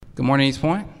Good morning, East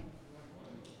Point.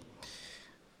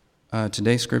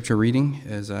 Today's scripture reading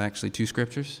is actually two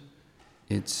scriptures.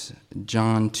 It's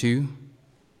John 2,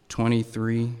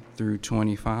 23 through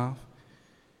 25,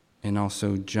 and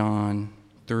also John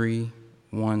 3,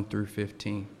 1 through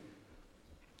 15.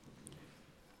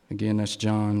 Again, that's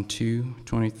John 2,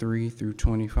 23 through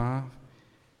 25,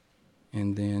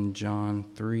 and then John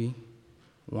 3,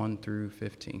 1 through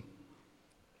 15.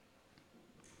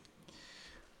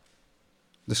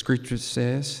 The scripture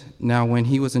says, "Now when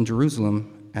he was in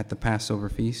Jerusalem at the Passover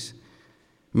feast,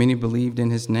 many believed in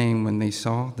his name when they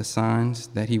saw the signs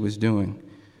that he was doing.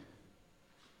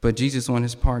 But Jesus, on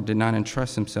his part, did not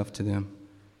entrust himself to them,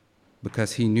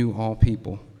 because he knew all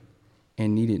people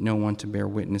and needed no one to bear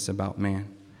witness about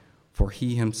man, for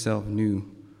he himself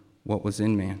knew what was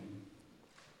in man.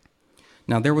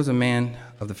 Now there was a man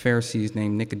of the Pharisees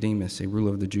named Nicodemus, a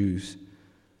ruler of the Jews.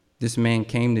 This man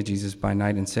came to Jesus by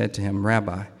night and said to him,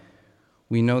 'Rabbi,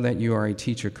 we know that you are a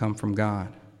teacher come from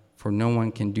God, for no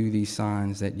one can do these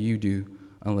signs that you do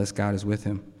unless God is with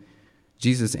him.'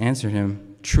 Jesus answered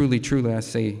him, 'Truly, truly, I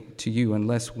say to you,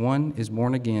 unless one is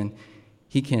born again,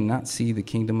 he cannot see the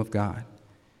kingdom of God.'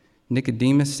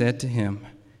 Nicodemus said to him,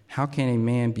 'How can a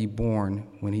man be born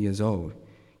when he is old?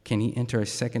 Can he enter a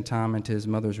second time into his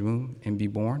mother's womb and be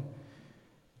born?'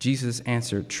 Jesus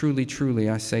answered, 'Truly, truly,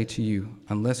 I say to you,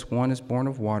 unless one is born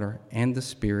of water and the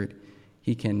Spirit,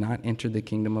 he cannot enter the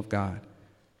kingdom of God.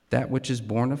 That which is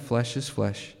born of flesh is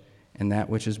flesh, and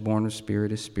that which is born of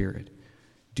spirit is spirit.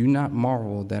 Do not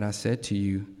marvel that I said to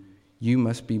you, you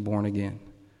must be born again.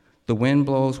 The wind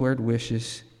blows where it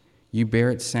wishes, you hear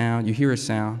its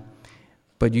sound,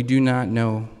 but you do not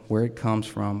know where it comes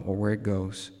from or where it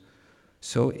goes.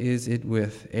 So is it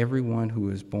with everyone who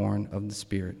is born of the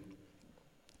Spirit.'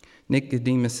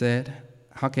 Nicodemus said,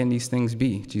 'How can these things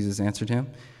be?' Jesus answered him,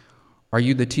 'Are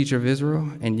you the teacher of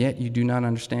Israel, and yet you do not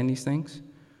understand these things?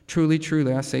 Truly,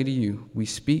 truly, I say to you, we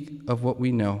speak of what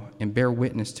we know and bear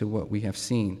witness to what we have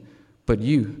seen, but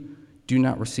you do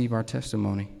not receive our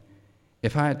testimony.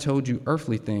 If I had told you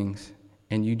earthly things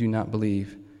and you do not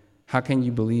believe, how can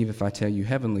you believe if I tell you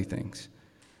heavenly things?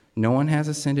 No one has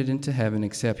ascended into heaven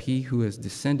except he who has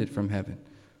descended from heaven,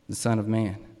 the Son of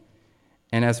Man.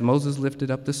 And as Moses lifted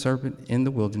up the serpent in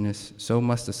the wilderness, so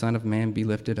must the Son of Man be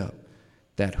lifted up,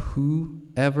 that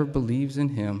whoever believes in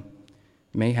him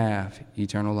may have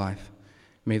eternal life.'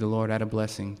 May the Lord add a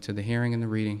blessing to the hearing and the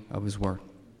reading of his word."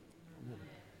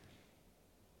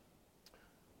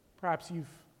 Perhaps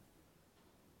you've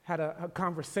had a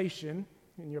conversation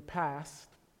in your past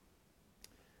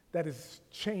that has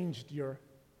changed your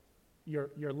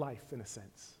life in a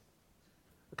sense.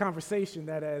 A conversation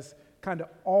that has kind of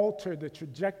altered the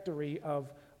trajectory of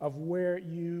where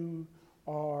you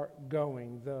are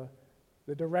going, the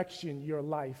direction your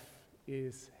life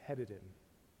is headed in.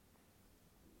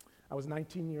 I was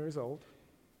 19 years old,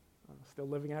 still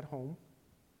living at home,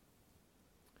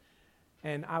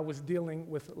 and I was dealing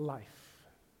with life.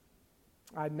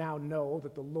 I now know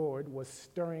that the Lord was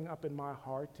stirring up in my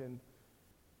heart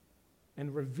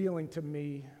and revealing to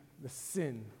me the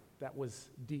sin that was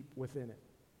deep within it,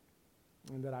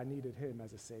 and that I needed him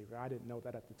as a Savior. I didn't know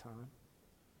that at the time.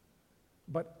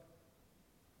 But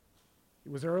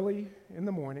it was early in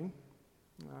the morning,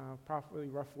 probably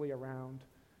roughly around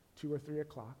 2 or 3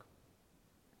 o'clock,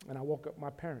 and I woke up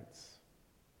my parents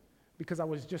because I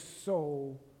was just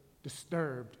so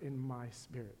disturbed in my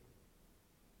spirit.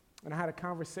 And I had a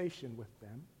conversation with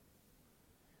them,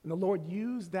 and the Lord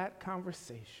used that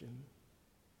conversation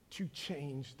to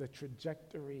change the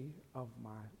trajectory of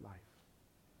my life.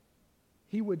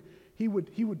 He would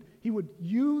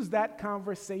use that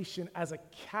conversation as a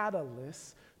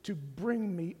catalyst to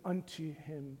bring me unto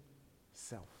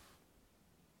himself.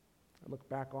 I look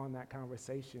back on that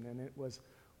conversation, and it was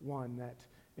one that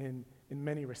in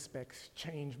many respects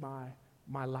changed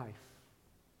my life.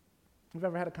 Have you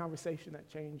ever had a conversation that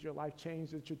changed your life,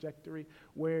 changed the trajectory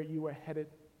where you were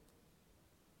headed?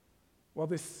 Well,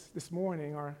 this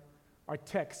morning, our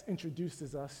text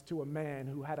introduces us to a man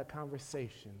who had a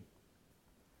conversation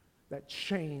that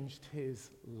changed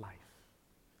his life.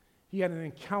 He had an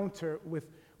encounter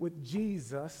with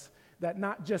Jesus that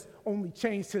not just only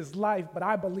changed his life, but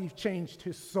I believe changed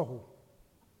his soul.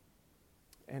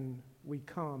 And we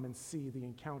come and see the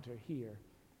encounter here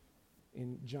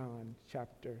in John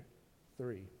chapter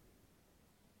 3.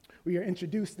 We are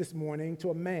introduced this morning to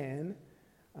a man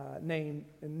named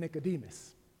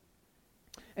Nicodemus.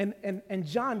 And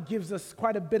John gives us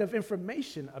quite a bit of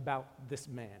information about this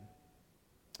man.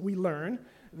 We learn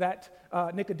that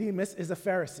Nicodemus is a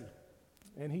Pharisee,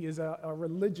 and he is a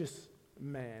religious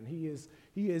man. He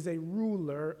is a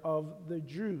ruler of the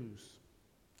Jews.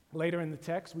 Later in the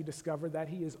text, we discover that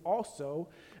he is also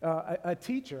a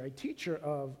teacher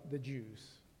of the Jews.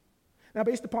 Now,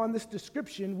 based upon this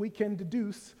description, we can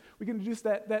deduce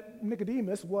that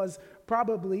Nicodemus was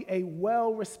probably a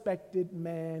well-respected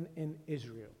man in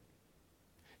Israel.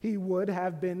 He would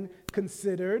have been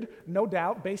considered, no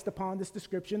doubt, based upon this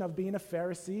description of being a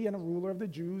Pharisee and a ruler of the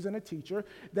Jews and a teacher,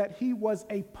 that he was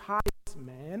a pious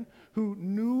man who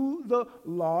knew the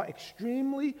law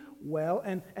extremely well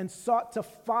and sought to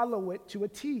follow it to a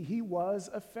T. He was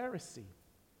a Pharisee.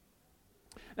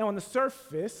 Now, on the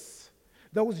surface,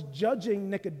 those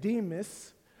judging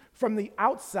Nicodemus from the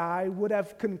outside would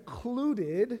have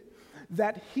concluded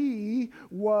that he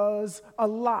was a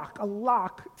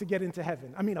lock to get into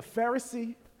heaven. I mean, a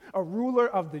Pharisee, a ruler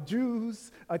of the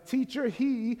Jews, a teacher,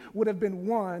 he would have been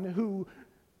one who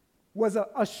was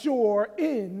a sure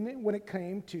in when it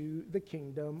came to the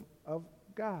kingdom of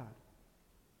God.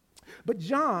 But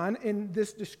John, in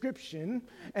this description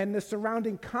and the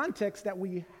surrounding context that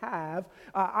we have,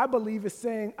 I believe is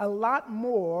saying a lot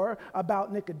more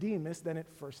about Nicodemus than it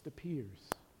first appears.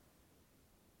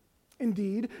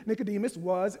 Indeed, Nicodemus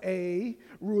was a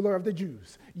ruler of the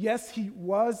Jews. Yes, he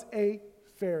was a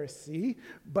Pharisee,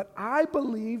 but I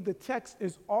believe the text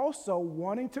is also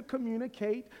wanting to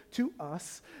communicate to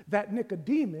us that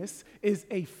Nicodemus is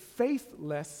a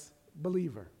faithless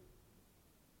believer.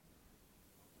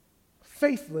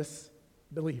 Faithless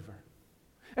believer.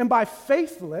 And by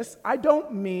faithless, I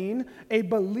don't mean a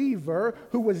believer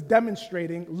who was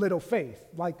demonstrating little faith,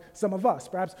 like some of us.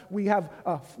 Perhaps we have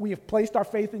placed our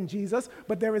faith in Jesus,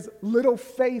 but there is little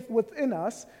faith within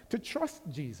us to trust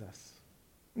Jesus.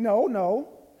 No.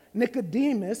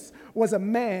 Nicodemus was a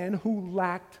man who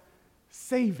lacked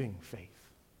saving faith.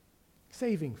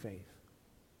 Saving faith.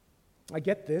 I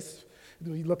get this.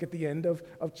 We look at the end of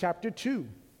chapter 2.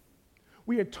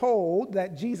 We are told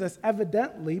that Jesus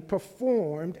evidently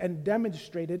performed and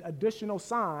demonstrated additional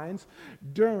signs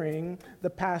during the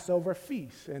Passover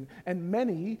feast. And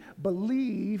many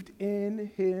believed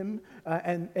in him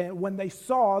and when they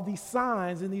saw these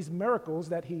signs and these miracles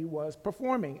that he was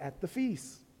performing at the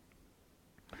feast.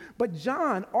 But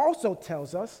John also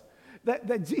tells us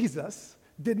that Jesus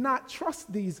did not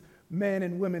trust these men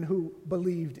and women who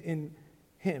believed in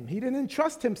him. He didn't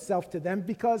entrust himself to them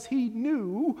because he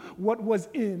knew what was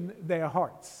in their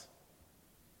hearts.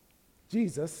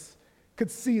 Jesus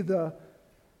could see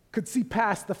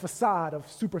past the facade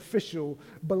of superficial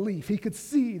belief. He could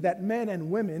see that men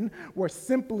and women were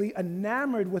simply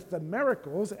enamored with the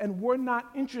miracles and were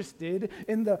not interested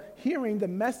in hearing the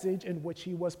message in which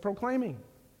he was proclaiming.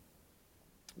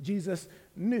 Jesus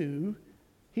knew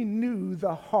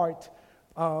the heart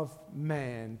of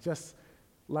man, just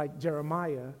like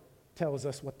Jeremiah tells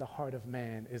us what the heart of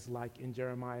man is like in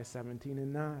Jeremiah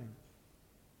 17:9.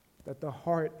 That the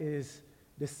heart is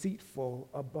deceitful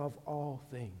above all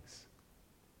things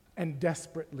and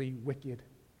desperately wicked.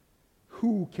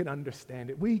 Who can understand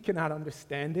it? We cannot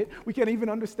understand it. We can't even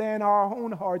understand our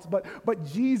own hearts, but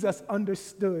Jesus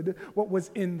understood what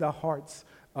was in the hearts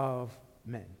of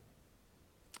men.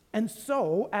 And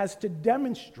so, as to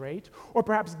demonstrate, or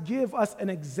perhaps give us an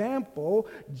example,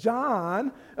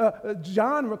 John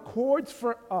records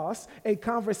for us a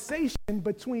conversation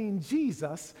between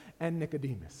Jesus and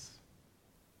Nicodemus.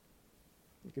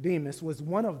 Nicodemus was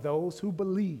one of those who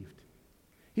believed.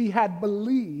 He had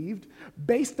believed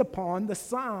based upon the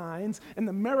signs and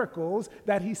the miracles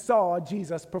that he saw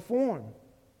Jesus perform.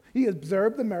 He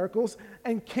observed the miracles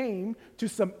and came to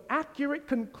some accurate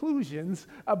conclusions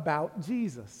about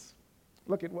Jesus.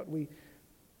 Look at what we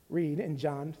read in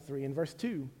John 3 and verse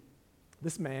 2.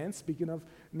 This man, speaking of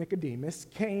Nicodemus,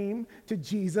 came to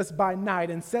Jesus by night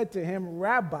and said to him,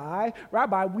 Rabbi,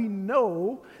 we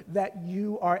know that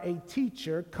you are a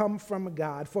teacher come from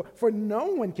God, for no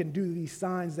one can do these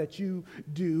signs that you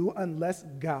do unless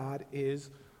God is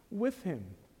with him.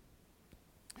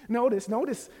 Notice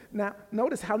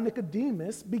how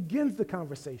Nicodemus begins the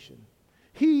conversation.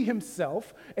 He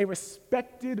himself, a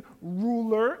respected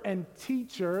ruler and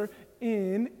teacher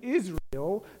in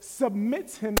Israel,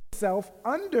 submits himself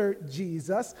under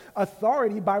Jesus'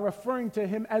 authority by referring to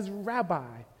him as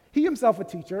Rabbi. He himself, a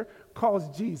teacher,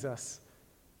 calls Jesus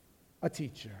a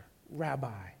teacher,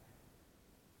 Rabbi.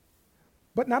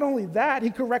 But not only that, he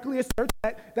correctly asserts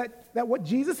that what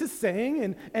Jesus is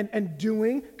saying and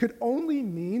doing could only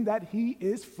mean that he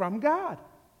is from God.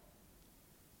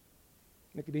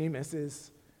 Nicodemus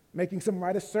is making some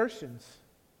right assertions.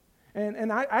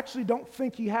 And I actually don't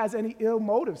think he has any ill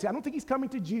motives. I don't think he's coming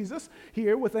to Jesus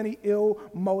here with any ill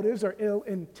motives or ill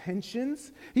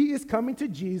intentions. He is coming to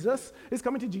Jesus. His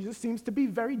coming to Jesus seems to be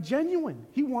very genuine.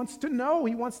 He wants to know.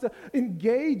 He wants to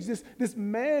engage this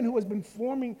man who has been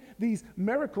performing these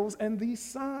miracles and these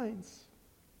signs.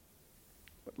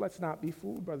 But let's not be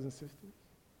fooled, brothers and sisters.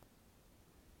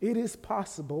 It is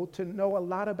possible to know a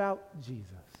lot about Jesus.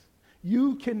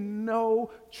 You can know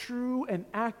true and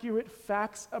accurate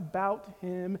facts about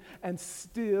him and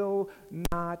still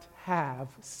not have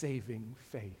saving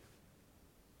faith.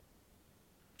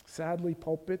 Sadly,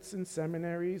 pulpits and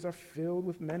seminaries are filled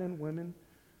with men and women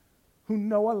who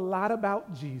know a lot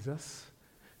about Jesus,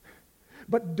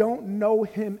 but don't know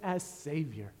him as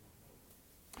Savior.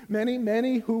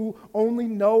 Many who only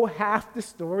know half the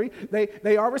story,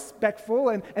 they are respectful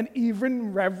and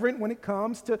even reverent when it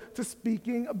comes to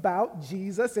speaking about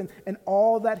Jesus and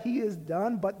all that he has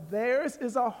done, but theirs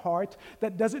is a heart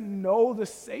that doesn't know the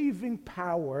saving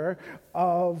power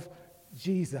of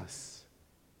Jesus.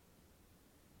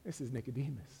 This is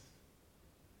Nicodemus.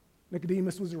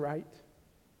 Nicodemus was right.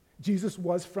 Jesus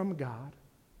was from God.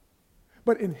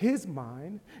 But in his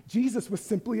mind, Jesus was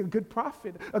simply a good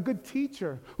prophet, a good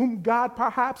teacher, whom God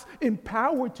perhaps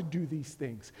empowered to do these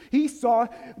things. He saw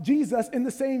Jesus in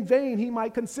the same vein he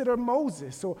might consider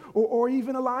Moses or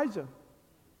even Elijah.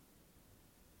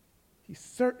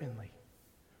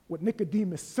 What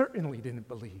Nicodemus certainly didn't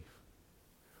believe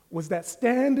was that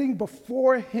standing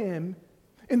before him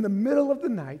in the middle of the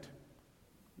night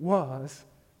was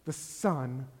the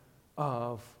Son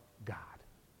of God.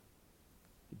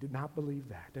 He did not believe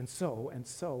that. And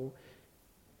so,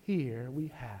 here we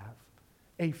have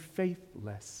a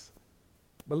faithless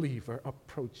believer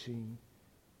approaching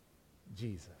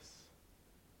Jesus.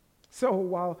 So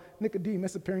while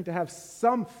Nicodemus appearing to have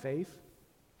some faith,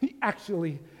 he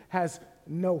actually has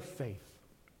no faith.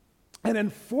 And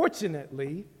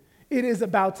unfortunately, it is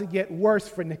about to get worse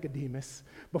for Nicodemus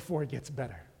before it gets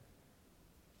better.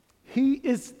 He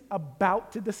is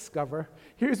about to discover,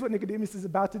 here's what Nicodemus is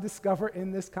about to discover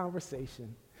in this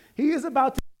conversation. He is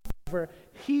about to discover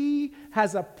he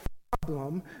has a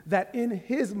problem that in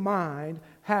his mind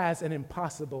has an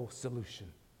impossible solution.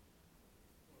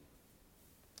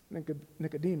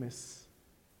 Nicodemus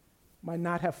might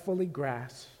not have fully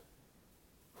grasped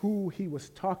who he was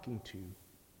talking to,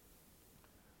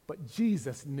 but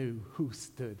Jesus knew who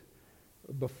stood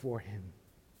before him.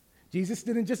 Jesus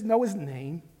didn't just know his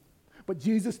name, but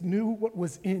Jesus knew what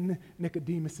was in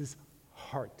Nicodemus'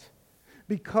 heart,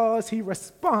 because he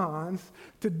responds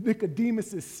to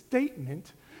Nicodemus'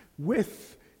 statement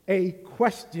with a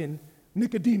question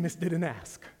Nicodemus didn't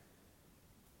ask.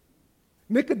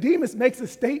 Nicodemus makes a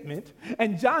statement,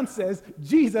 and John says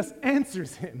Jesus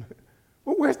answers him.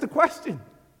 Well, where's the question?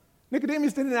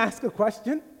 Nicodemus didn't ask a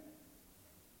question.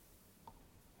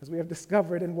 As we have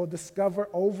discovered and will discover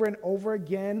over and over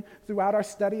again throughout our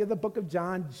study of the book of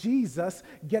John, Jesus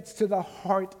gets to the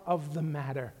heart of the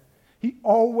matter. He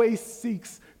always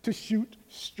seeks to shoot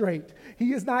straight.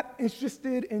 He is not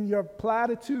interested in your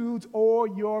platitudes or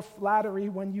your flattery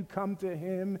when you come to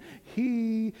him.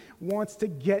 He wants to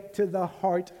get to the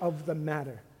heart of the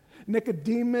matter.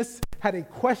 Nicodemus had a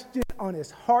question on his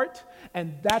heart,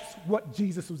 and that's what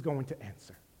Jesus was going to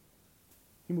answer.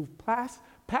 He moved past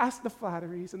the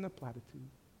flatteries and the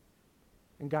platitudes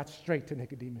and got straight to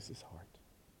Nicodemus' heart.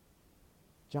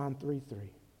 John 3:3.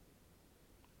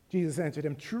 Jesus answered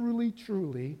him, "Truly,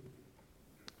 truly,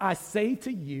 I say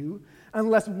to you,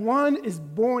 unless one is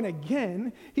born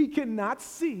again, he cannot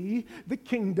see the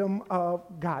kingdom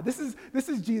of God." This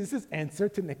is Jesus' answer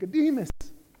to Nicodemus.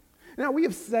 Now, we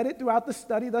have said it throughout the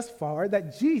study thus far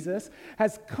that Jesus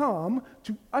has come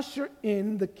to usher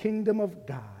in the kingdom of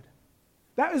God.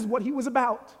 That is what he was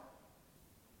about.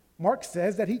 Mark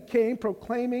says that he came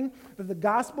proclaiming that the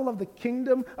gospel of the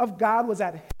kingdom of God was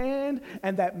at hand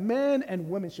and that men and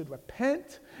women should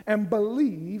repent and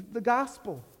believe the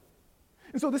gospel.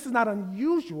 And so this is not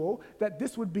unusual that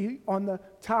this would be on the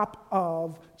top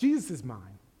of Jesus'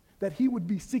 mind, that he would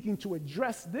be seeking to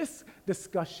address this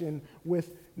discussion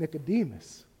with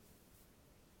Nicodemus.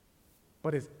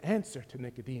 But his answer to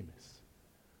Nicodemus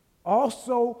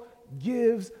also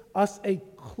gives us a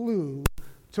clue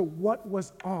to what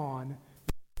was on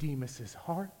Nicodemus'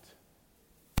 heart.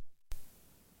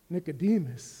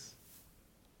 Nicodemus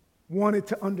wanted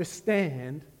to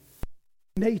understand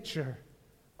the nature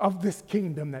of this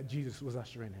kingdom that Jesus was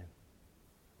ushering in.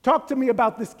 Talk to me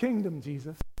about this kingdom,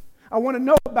 Jesus. I want to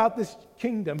know about this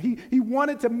kingdom. He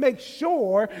wanted to make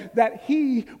sure that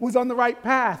he was on the right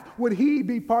path. Would he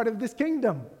be part of this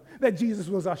kingdom that Jesus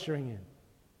was ushering in?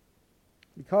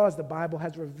 Because the Bible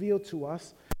has revealed to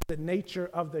us the nature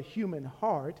of the human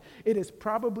heart, it is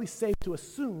probably safe to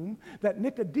assume that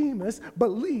Nicodemus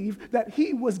believed that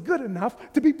he was good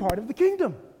enough to be part of the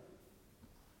kingdom.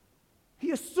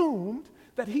 He assumed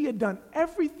that he had done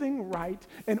everything right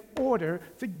in order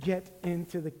to get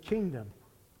into the kingdom.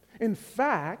 In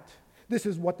fact, this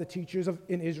is what the teachers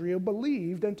in Israel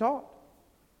believed and taught.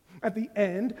 At the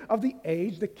end of the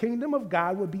age, the kingdom of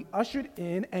God would be ushered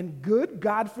in, and good,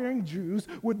 God-fearing Jews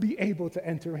would be able to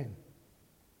enter in.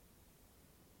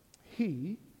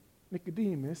 He,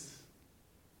 Nicodemus,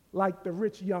 like the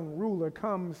rich young ruler,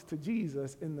 comes to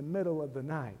Jesus in the middle of the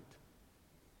night.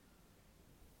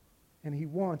 And he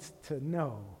wants to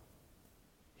know,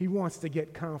 he wants to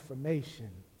get confirmation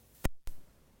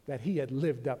that he had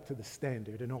lived up to the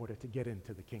standard in order to get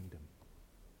into the kingdom.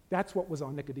 That's what was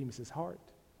on Nicodemus' heart.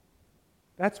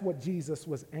 That's what Jesus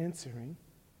was answering.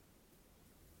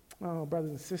 Oh,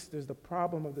 brothers and sisters, the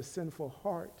problem of the sinful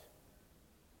heart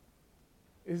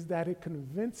is that it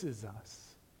convinces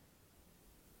us.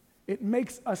 It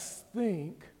makes us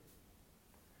think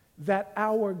that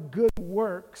our good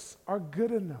works are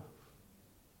good enough.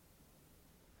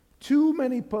 Too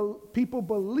many people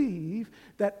believe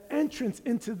that entrance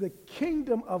into the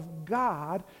kingdom of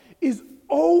God is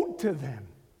owed to them.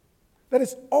 That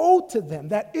it's owed to them,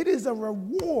 that it is a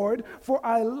reward for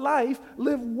a life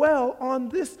lived well on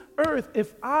this earth.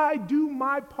 If I do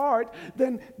my part,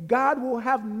 then God will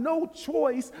have no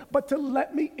choice but to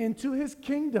let me into his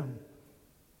kingdom.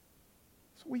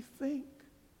 So we think.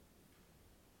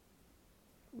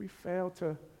 We fail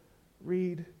to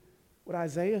read what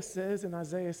Isaiah says in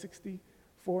Isaiah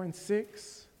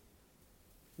 64:6.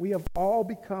 We have all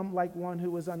become like one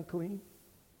who is unclean.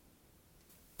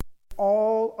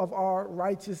 All of our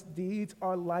righteous deeds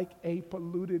are like a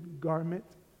polluted garment.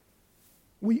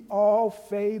 We all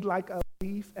fade like a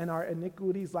leaf, and our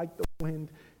iniquities, like the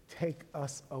wind, take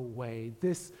us away.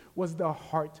 This was the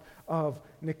heart of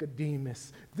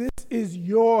Nicodemus. This is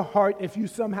your heart if you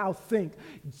somehow think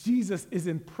Jesus is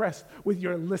impressed with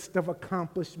your list of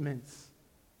accomplishments.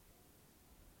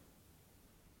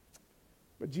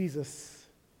 But Jesus'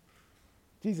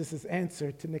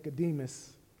 answer to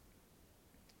Nicodemus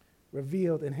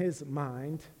revealed in his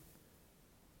mind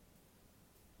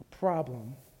a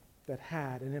problem that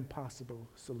had an impossible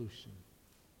solution.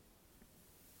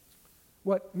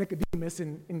 What Nicodemus,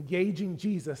 in engaging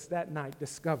Jesus that night,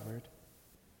 discovered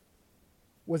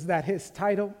was that his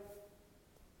title,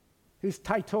 his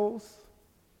titles,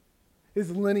 his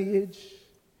lineage,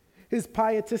 his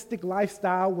pietistic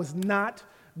lifestyle was not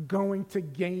going to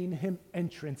gain him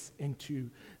entrance into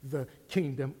the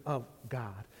kingdom of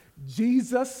God.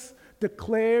 Jesus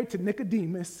declared to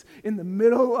Nicodemus in the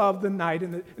middle of the night,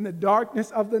 in the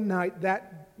darkness of the night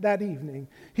that evening,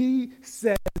 he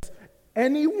says,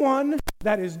 anyone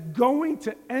that is going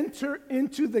to enter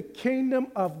into the kingdom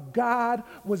of God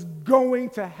was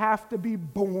going to have to be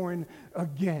born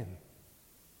again.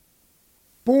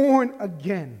 Born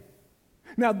again.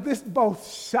 Now, this both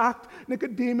shocked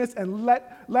Nicodemus and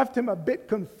left him a bit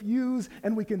confused,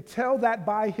 and we can tell that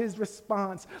by his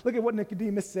response. Look at what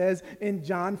Nicodemus says in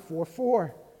John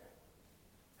 4:4.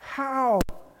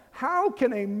 How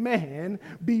can a man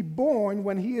be born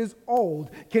when he is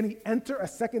old? Can he enter a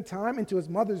second time into his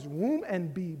mother's womb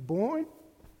and be born?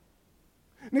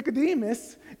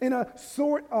 Nicodemus, in a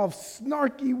sort of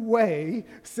snarky way,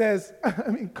 says,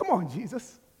 come on,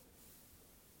 Jesus.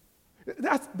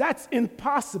 That's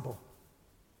impossible.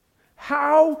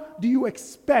 How do you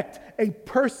expect a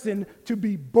person to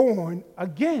be born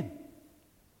again?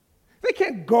 They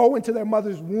can't go into their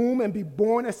mother's womb and be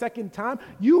born a second time.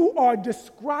 You are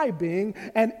describing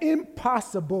an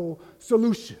impossible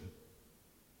solution.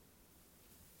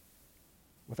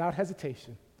 Without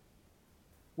hesitation,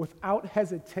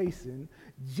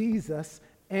 Jesus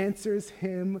answers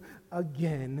him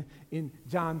again in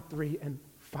John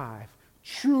 3:5.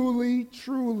 Truly,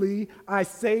 truly, I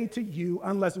say to you,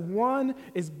 unless one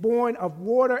is born of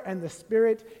water and the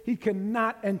Spirit, he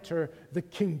cannot enter the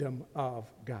kingdom of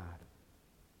God.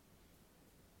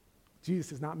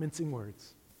 Jesus is not mincing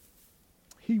words.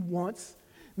 He wants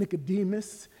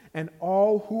Nicodemus and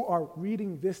all who are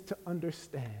reading this to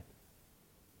understand.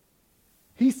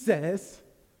 He says,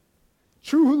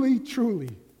 truly,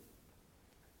 truly.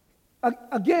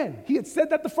 Again, he had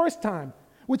said that the first time,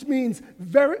 which means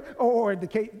or the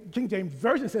King James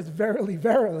Version says, verily,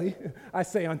 verily, I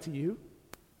say unto you.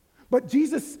 But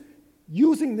Jesus,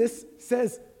 using this,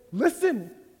 says,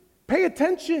 listen, pay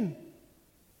attention.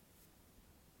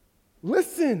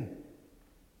 Listen,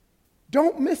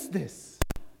 don't miss this.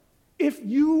 If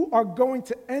you are going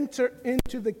to enter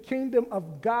into the kingdom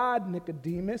of God,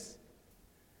 Nicodemus,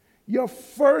 your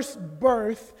first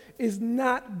birth is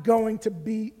not going to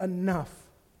be enough.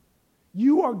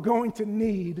 You are going to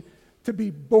need to be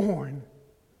born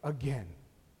again.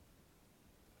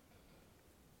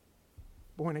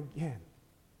 Born again.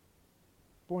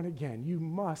 Born again. You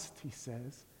must, he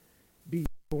says, be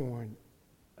born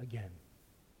again.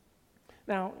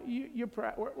 Now,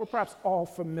 we're perhaps all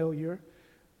familiar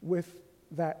with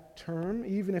that term.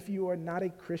 Even if you are not a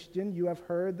Christian, you have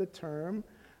heard the term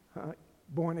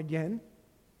born again.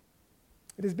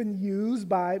 It has been used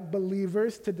by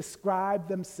believers to describe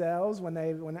themselves when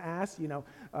asked,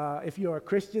 if you're a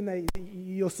Christian,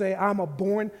 you'll say, I'm a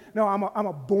born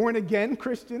again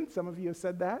Christian. Some of you have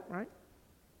said that, right?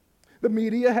 The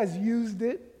media has used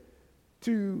it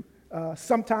to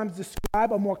sometimes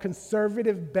describe a more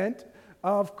conservative bent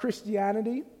of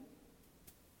Christianity.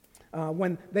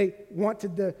 When they want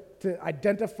to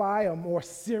identify a more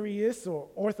serious or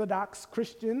orthodox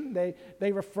Christian,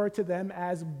 they refer to them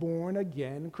as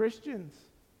born-again Christians.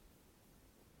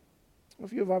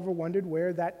 If you've ever wondered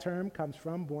where that term comes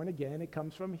from, born again, it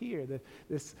comes from here.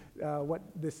 This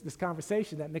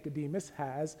conversation that Nicodemus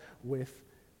has with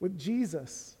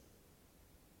Jesus.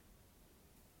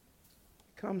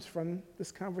 It comes from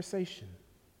this conversation.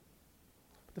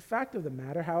 The fact of the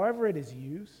matter, however it is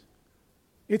used,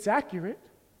 it's accurate.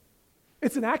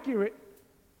 It's an accurate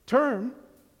term.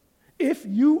 If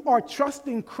you are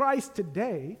trusting Christ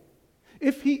today,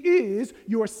 if he is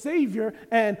your Savior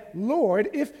and Lord,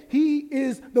 if he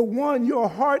is the one your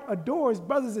heart adores,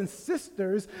 brothers and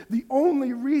sisters, the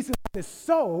only reason that is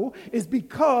so is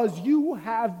because you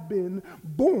have been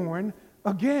born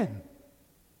again.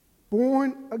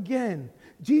 Born again.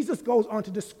 Jesus goes on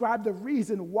to describe the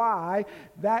reason why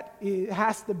that it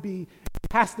has to be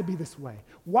this way.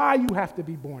 Why you have to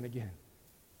be born again.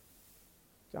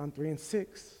 John 3:6.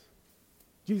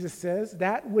 Jesus says,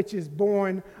 that which is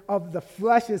born of the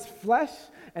flesh is flesh,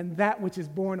 and that which is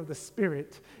born of the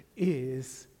Spirit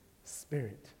is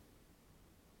spirit.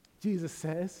 Jesus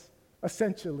says,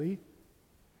 essentially,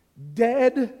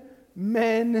 dead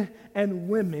men and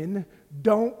women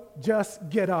don't just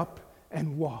get up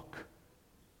and walk.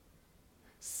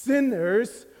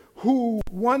 Sinners who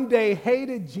one day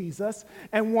hated Jesus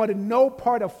and wanted no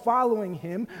part of following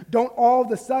him don't all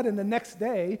of a sudden the next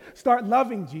day start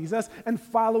loving Jesus and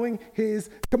following his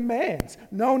commands.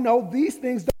 No, these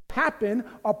things don't happen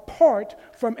apart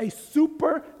from a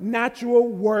supernatural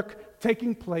work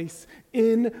taking place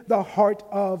in the heart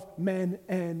of men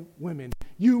and women.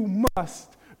 You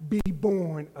must be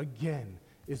born again,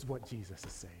 is what Jesus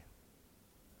is saying.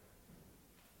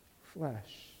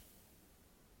 Flesh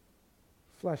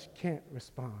can't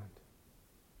respond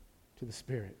to the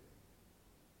Spirit.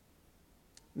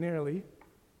 Nearly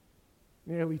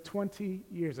 20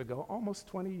 years ago, almost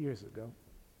 20 years ago,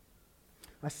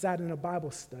 I sat in a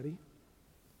Bible study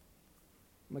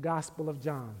in the Gospel of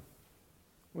John.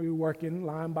 We were working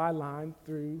line by line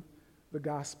through the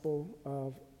Gospel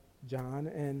of John,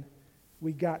 and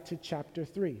we got to chapter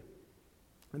 3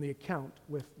 and the account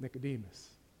with Nicodemus.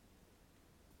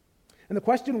 And the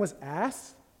question was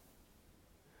asked,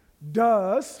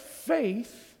 does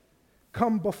faith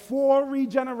come before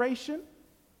regeneration,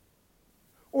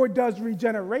 or does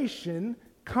regeneration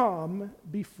come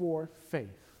before faith?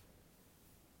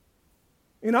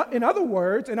 In other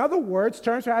words,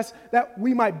 terms to ask that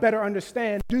we might better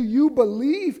understand, do you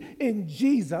believe in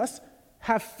Jesus,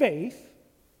 have faith,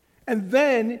 and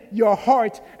then your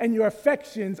heart and your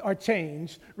affections are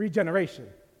changed, regeneration?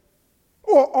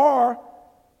 Or are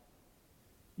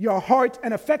your heart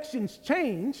and affections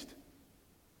changed,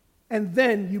 and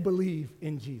then you believe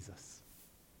in Jesus?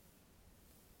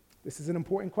 This is an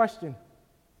important question.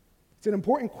 It's an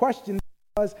important question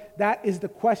because that is the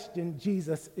question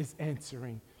Jesus is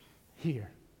answering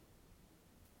here.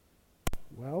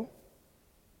 Well,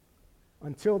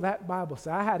 until that Bible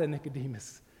study, I had a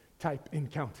Nicodemus type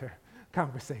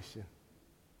conversation.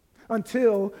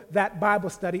 Until that Bible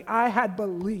study, I had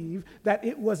believed that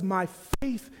it was my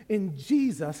faith in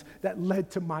Jesus that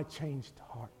led to my changed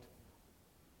heart.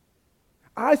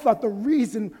 I thought the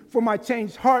reason for my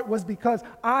changed heart was because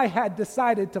I had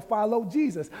decided to follow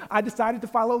Jesus. I decided to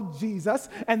follow Jesus,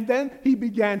 and then he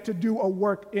began to do a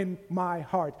work in my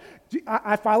heart.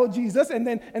 I followed Jesus, and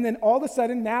then all of a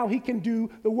sudden now he can do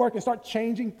the work and start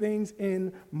changing things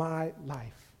in my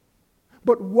life.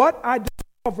 But what I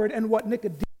discovered and what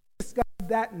Nicodemus discovered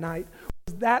that night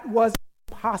was that was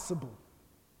impossible.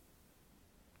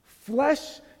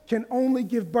 Flesh can only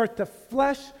give birth to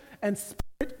flesh, and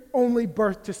spirit only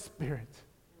birth to spirit.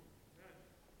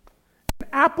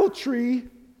 apple tree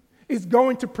is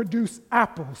going to produce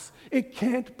apples. It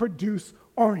can't produce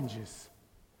oranges.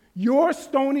 Your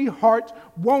stony heart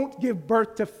won't give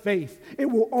birth to faith. It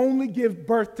will only give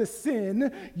birth to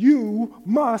sin. You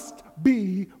must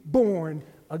be born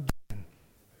again.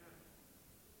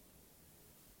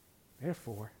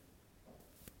 Therefore,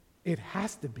 it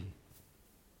has to be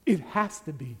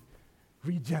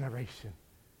regeneration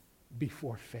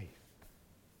before faith.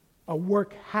 A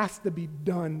work has to be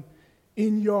done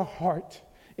in your heart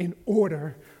in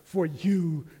order for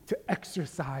you to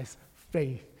exercise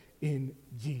faith in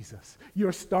Jesus.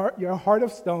 Your heart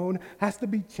of stone has to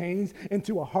be changed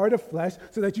into a heart of flesh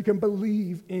so that you can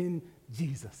believe in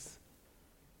Jesus.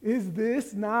 Is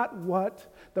this not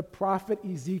what the prophet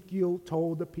Ezekiel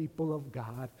told the people of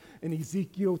God in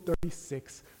Ezekiel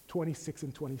 36, 26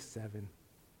 and 27?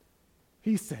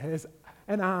 He says,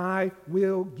 "And I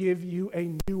will give you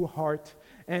a new heart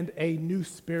and a new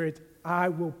spirit I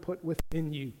will put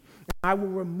within you. I will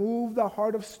remove the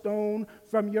heart of stone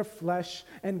from your flesh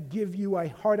and give you a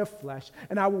heart of flesh.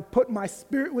 And I will put my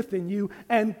spirit within you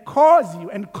and cause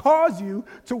you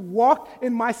to walk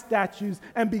in my statutes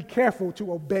and be careful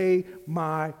to obey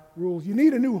my rules." You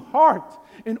need a new heart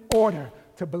in order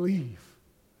to believe.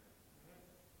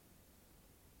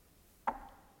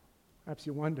 Perhaps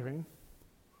you're wondering,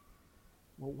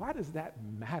 well, why does that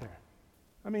matter?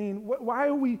 I mean, why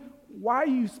are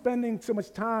you spending so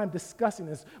much time discussing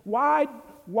this? Why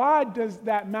does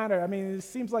that matter? I mean, it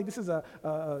seems like this is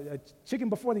a chicken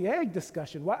before the egg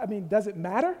discussion. Does it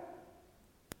matter?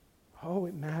 Oh,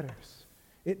 it matters.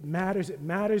 It matters. It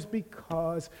matters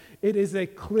because it is a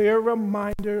clear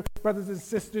reminder, brothers and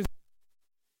sisters,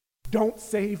 don't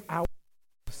save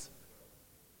ourselves.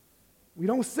 We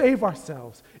don't save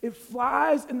ourselves. It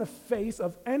flies in the face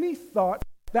of any thought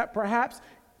that perhaps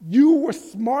you were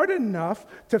smart enough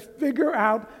to figure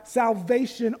out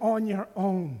salvation on your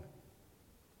own.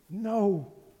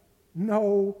 No.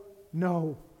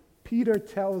 Peter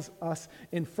tells us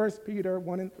in 1 Peter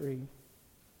 1 and 3,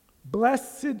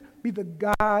 "Blessed be the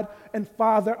God and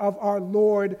Father of our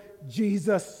Lord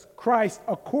Jesus Christ.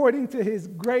 According to his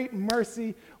great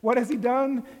mercy," what has he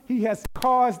done? He has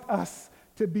caused us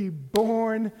to be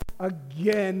born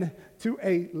again to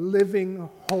a living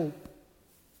hope.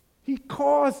 He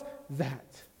caused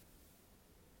that.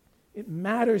 It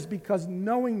matters because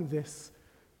knowing this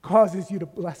causes you to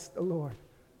bless the Lord.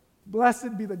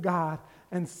 Blessed be the God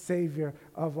and Savior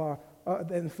of our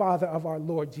and Father of our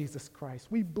Lord Jesus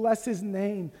Christ. We bless his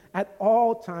name at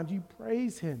all times. You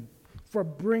praise him for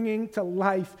bringing to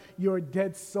life your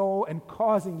dead soul and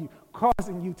causing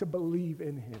you to believe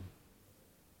in him.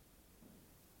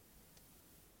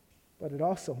 But it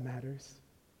also matters.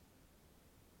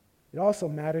 It also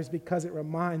matters because it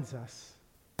reminds us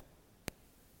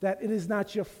that it is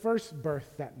not your first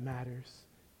birth that matters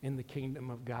in the kingdom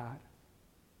of God.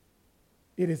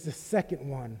 It is the second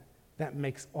one that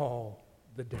makes all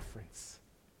the difference.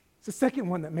 It's the second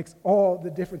one that makes all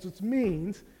the difference, which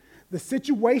means the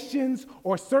situations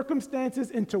or circumstances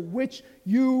into which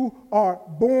you are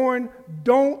born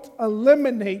don't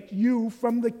eliminate you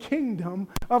from the kingdom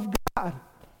of God.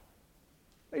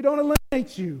 They don't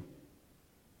eliminate you.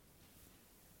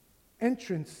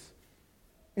 Entrance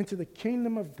into the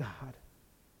kingdom of God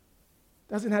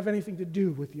doesn't have anything to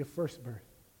do with your first birth.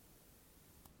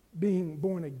 Being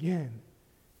born again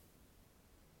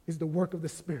is the work of the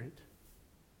Spirit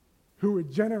who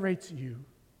regenerates you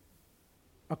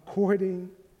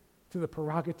according to the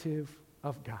prerogative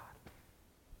of God.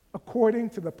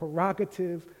 According to the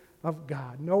prerogative of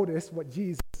God. Notice what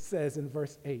Jesus says in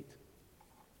verse 8.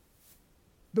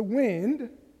 "The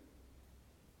wind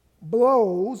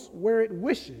blows where it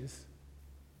wishes,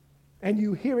 and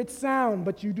you hear its sound,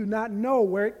 but you do not know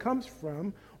where it comes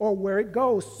from or where it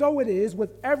goes. So it is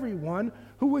with everyone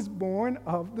who is born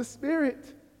of the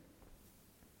Spirit."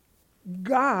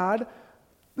 God,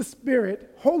 the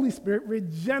Spirit, Holy Spirit,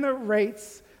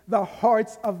 regenerates the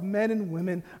hearts of men and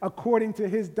women according to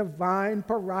his divine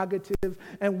prerogative,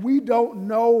 and we don't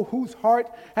know whose heart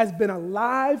has been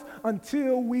alive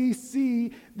until we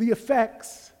see the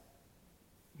effects.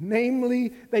 Namely,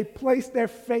 they place their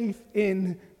faith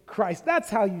in Christ. That's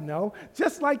how you know.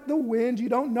 Just like the wind, you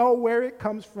don't know where it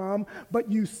comes from,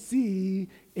 but you see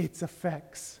its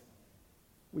effects.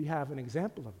 We have an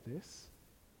example of this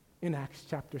in Acts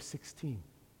chapter 16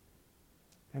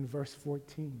 and verse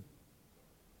 14.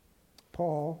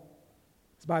 Paul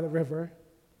is by the river,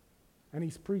 and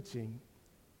he's preaching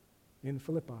in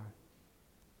Philippi.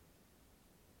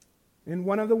 And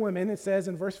one of the women, it says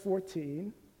in verse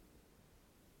 14,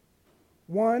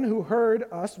 "One who heard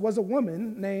us was a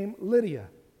woman named Lydia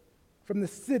from the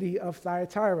city of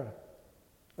Thyatira,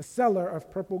 a seller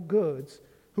of purple goods,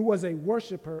 who was a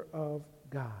worshiper of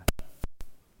God.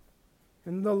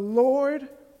 And the Lord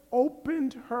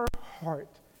opened her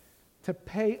heart to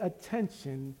pay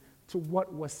attention to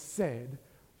what was said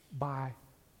by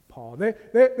Paul.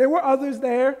 There were others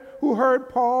there who heard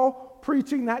Paul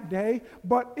preaching that day,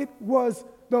 but it was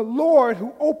the Lord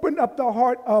who opened up the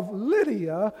heart of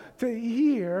Lydia to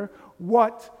hear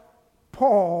what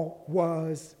Paul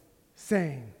was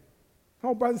saying.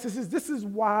 Oh, brothers and sisters, this is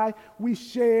why we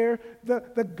share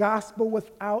the gospel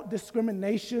without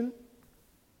discrimination.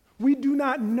 We do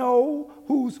not know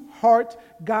whose heart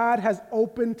God has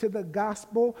opened to the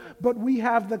gospel, but we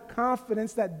have the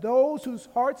confidence that those whose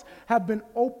hearts have been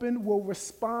opened will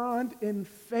respond in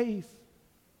faith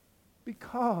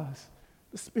because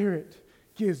the Spirit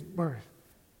gives birth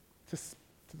to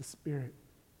the Spirit.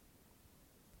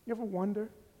 You ever wonder?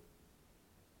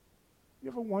 You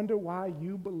ever wonder why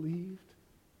you believed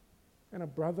and a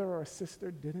brother or a sister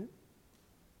didn't?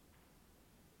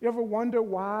 You ever wonder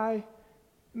why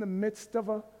in the midst of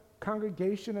a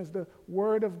congregation, as the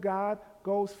word of God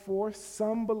goes forth,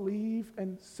 some believe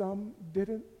and some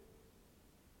didn't?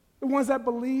 The ones that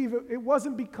believe, it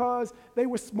wasn't because they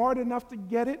were smart enough to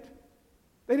get it.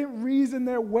 They didn't reason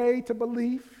their way to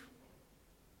belief.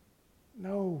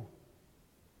 No,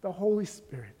 the Holy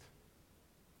Spirit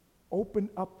opened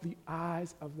up the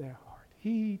eyes of their heart.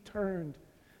 He turned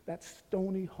that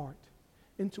stony heart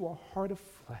into a heart of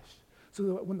flesh, so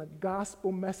that when the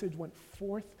gospel message went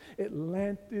forth, it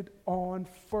landed on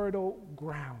fertile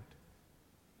ground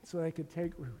so they could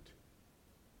take root,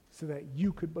 so that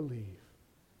you could believe.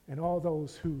 And all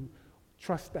those who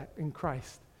trust that in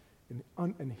Christ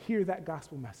and hear that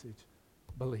gospel message,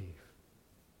 believe.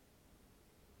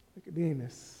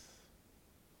 Nicodemus,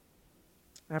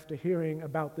 after hearing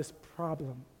about this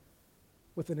problem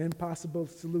with an impossible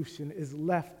solution, is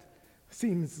left,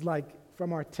 seems like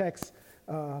from our text,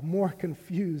 more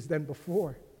confused than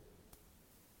before.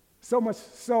 So much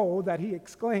so that he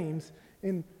exclaims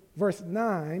in verse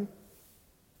 9,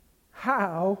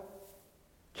 "How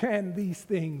can these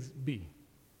things be?"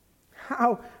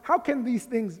 How can these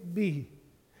things be?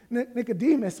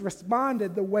 Nicodemus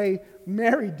responded the way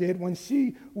Mary did when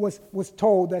she was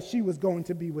told that she was going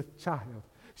to be with child.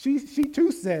 She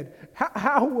too said,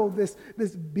 how will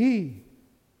this be?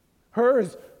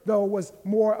 Hers, though, was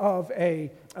more of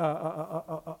her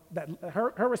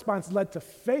response led to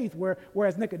faith,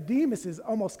 whereas Nicodemus is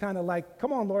almost kind of like,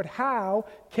 come on, Lord, how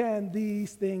can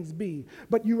these things be?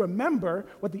 But you remember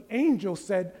what the angel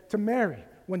said to Mary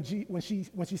when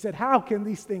she said, how can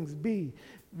these things be?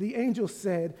 The angel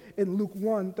said in Luke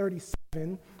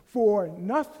 1:37, for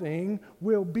nothing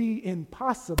will be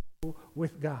impossible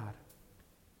with God.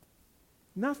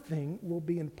 Nothing will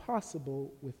be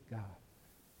impossible with God.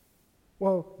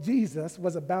 Well, Jesus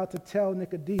was about to tell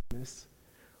Nicodemus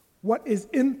what is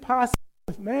impossible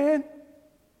with man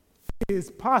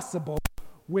is possible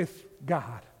with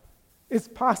God. It's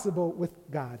possible with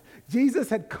God. Jesus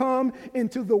had come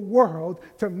into the world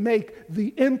to make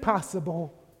the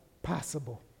impossible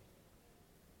possible.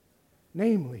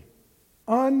 Namely,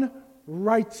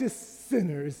 unrighteous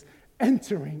sinners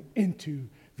entering into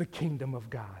the kingdom of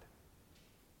God.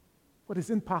 What is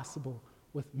impossible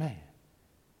with man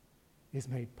is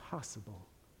made possible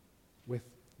with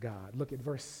God. Look at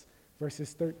verses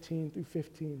 13 through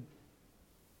 15.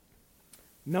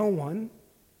 No one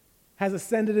has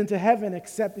ascended into heaven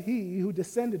except he who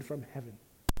descended from heaven,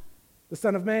 the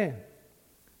Son of Man.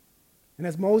 And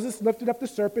as Moses lifted up the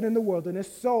serpent in the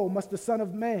wilderness, so must the Son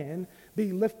of Man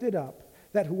be lifted up,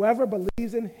 that whoever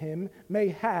believes in him may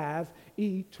have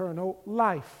eternal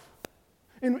life.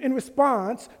 In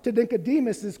response to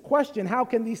Nicodemus' question, how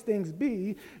can these things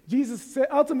be? Jesus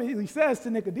ultimately says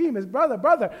to Nicodemus,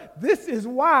 brother, this is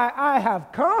why I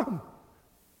have come.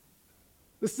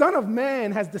 The Son of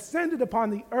Man has descended upon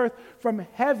the earth from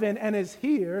heaven and is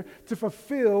here to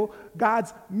fulfill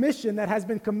God's mission that has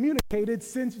been communicated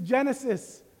since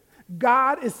Genesis.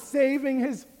 God is saving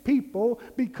his people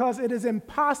because it is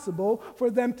impossible for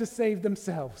them to save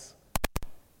themselves.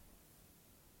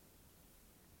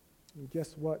 And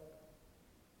guess what,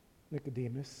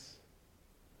 Nicodemus,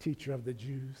 teacher of the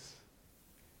Jews?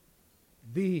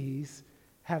 These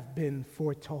have been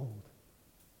foretold.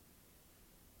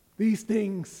 These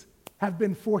things have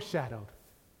been foreshadowed.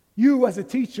 You, as a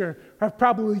teacher, have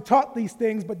probably taught these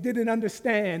things but didn't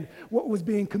understand what was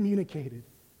being communicated.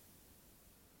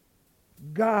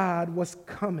 God was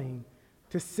coming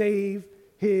to save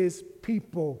his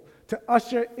people, to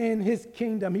usher in his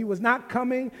kingdom. He was not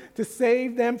coming to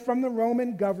save them from the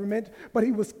Roman government, but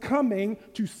he was coming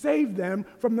to save them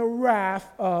from the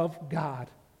wrath of God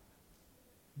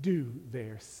due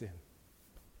their sin.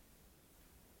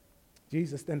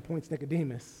 Jesus then points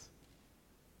Nicodemus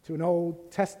to an Old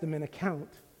Testament account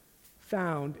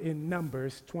found in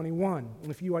Numbers 21.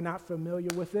 And if you are not familiar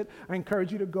with it, I encourage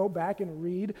you to go back and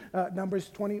read Numbers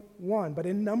 21. But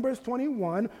in Numbers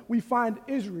 21, we find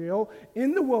Israel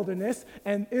in the wilderness,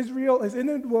 and Israel is in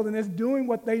the wilderness doing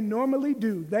what they normally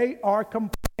do. They are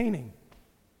complaining,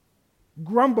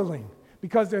 grumbling,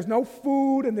 because there's no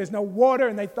food and there's no water,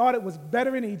 and they thought it was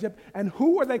better in Egypt. And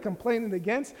who are they complaining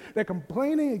against? They're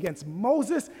complaining against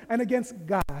Moses and against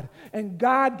God. And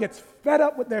God gets fed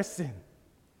up with their sin.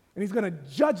 And he's going to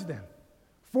judge them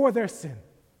for their sin.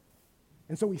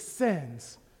 And so he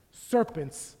sends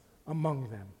serpents among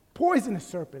them, poisonous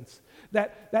serpents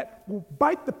that will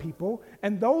bite the people,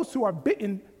 and those who are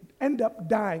bitten end up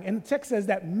dying. And the text says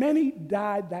that many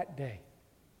died that day.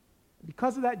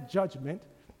 Because of that judgment,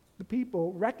 the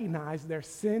people recognize their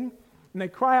sin, and they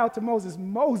cry out to Moses,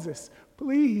 "Moses,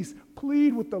 please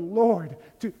plead with the Lord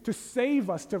to save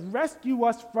us, to rescue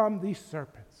us from these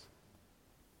serpents."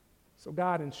 So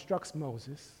God instructs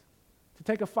Moses to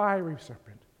take a fiery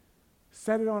serpent,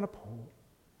 set it on a pole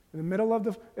in the middle of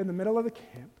the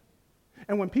camp.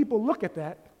 And when people look at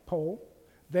that pole,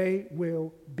 they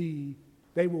will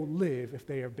live if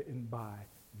they are bitten by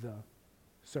the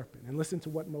serpent. And listen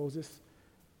to what Moses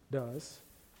does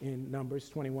in Numbers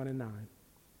 21 and 9.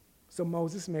 So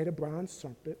Moses made a bronze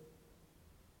serpent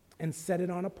and set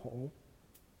it on a pole.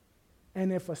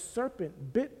 And if a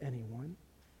serpent bit anyone,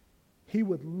 he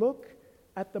would look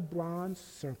at the bronze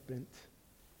serpent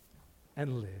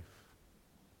and live.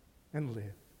 And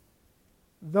live.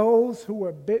 Those who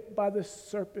were bit by the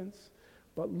serpents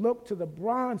but looked to the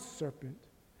bronze serpent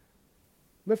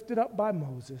lifted up by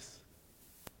Moses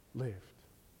lived.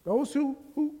 Those who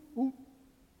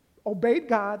obeyed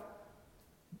God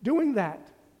doing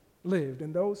that lived,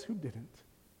 and those who didn't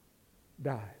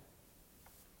died.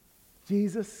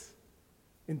 Jesus,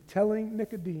 in telling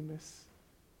Nicodemus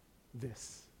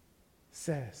this,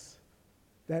 says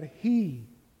that he,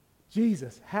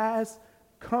 Jesus, has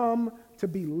come to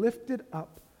be lifted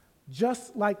up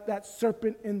just like that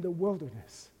serpent in the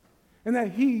wilderness. And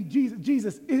that he,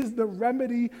 Jesus, is the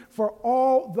remedy for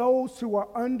all those who are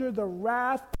under the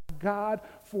wrath of God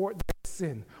for their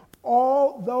sin.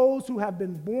 All those who have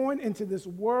been born into this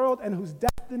world and whose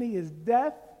destiny is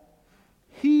death,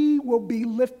 he will be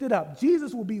lifted up.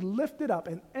 Jesus will be lifted up,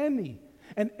 and any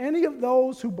of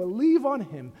those who believe on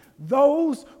him,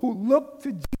 those who look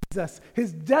to Jesus,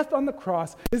 his death on the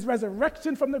cross, his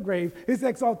resurrection from the grave, his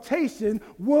exaltation,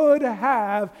 would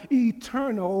have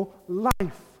eternal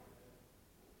life.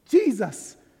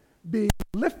 Jesus being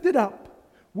lifted up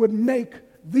would make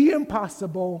the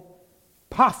impossible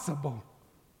possible.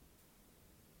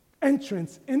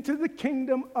 Entrance into the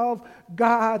kingdom of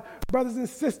God, brothers and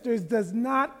sisters, does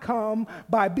not come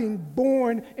by being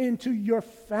born into your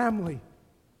family.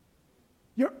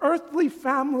 Your earthly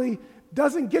family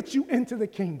doesn't get you into the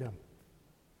kingdom.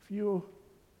 If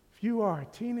you are a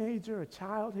teenager, a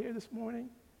child here this morning,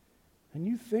 and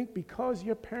you think because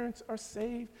your parents are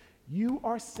saved, you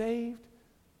are saved,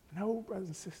 no, brothers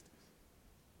and sisters,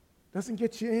 doesn't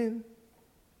get you in.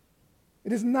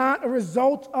 It is not a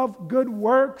result of good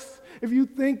works. If you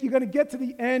think you're going to get to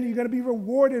the end, you're going to be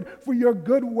rewarded for your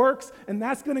good works, and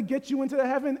that's going to get you into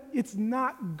heaven, it's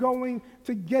not going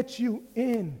to get you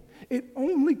in. It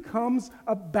only comes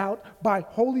about by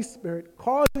Holy Spirit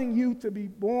causing you to be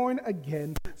born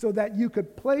again so that you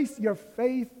could place your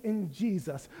faith in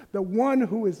Jesus, the one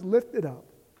who is lifted up,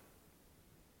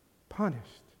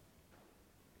 punished,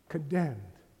 condemned,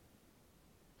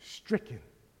 stricken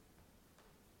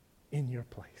in your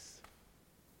place.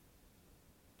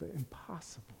 The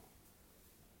impossible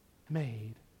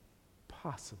made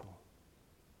possible.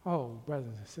 Oh,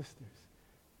 brothers and sisters,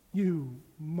 you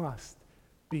must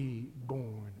be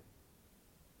born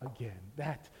again.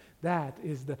 That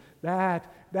is the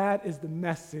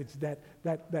message that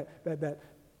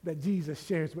Jesus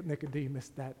shares with Nicodemus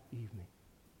that evening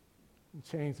and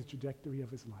changed the trajectory of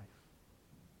his life.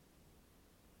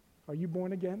 Are you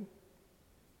born again?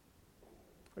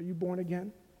 Are you born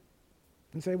again?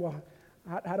 And say, well,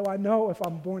 how do I know if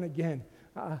I'm born again?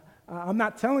 I'm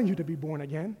not telling you to be born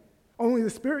again. Only the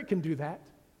Spirit can do that.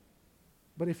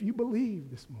 But if you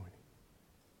believe this morning,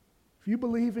 if you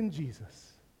believe in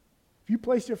Jesus, if you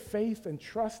place your faith and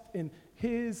trust in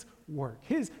his work,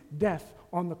 his death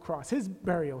on the cross, his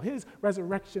burial, his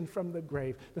resurrection from the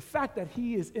grave, the fact that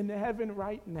he is in heaven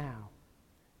right now,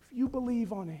 if you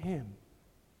believe on him,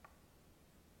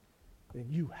 then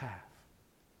you have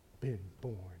been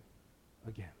born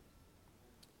again.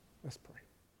 Let's pray.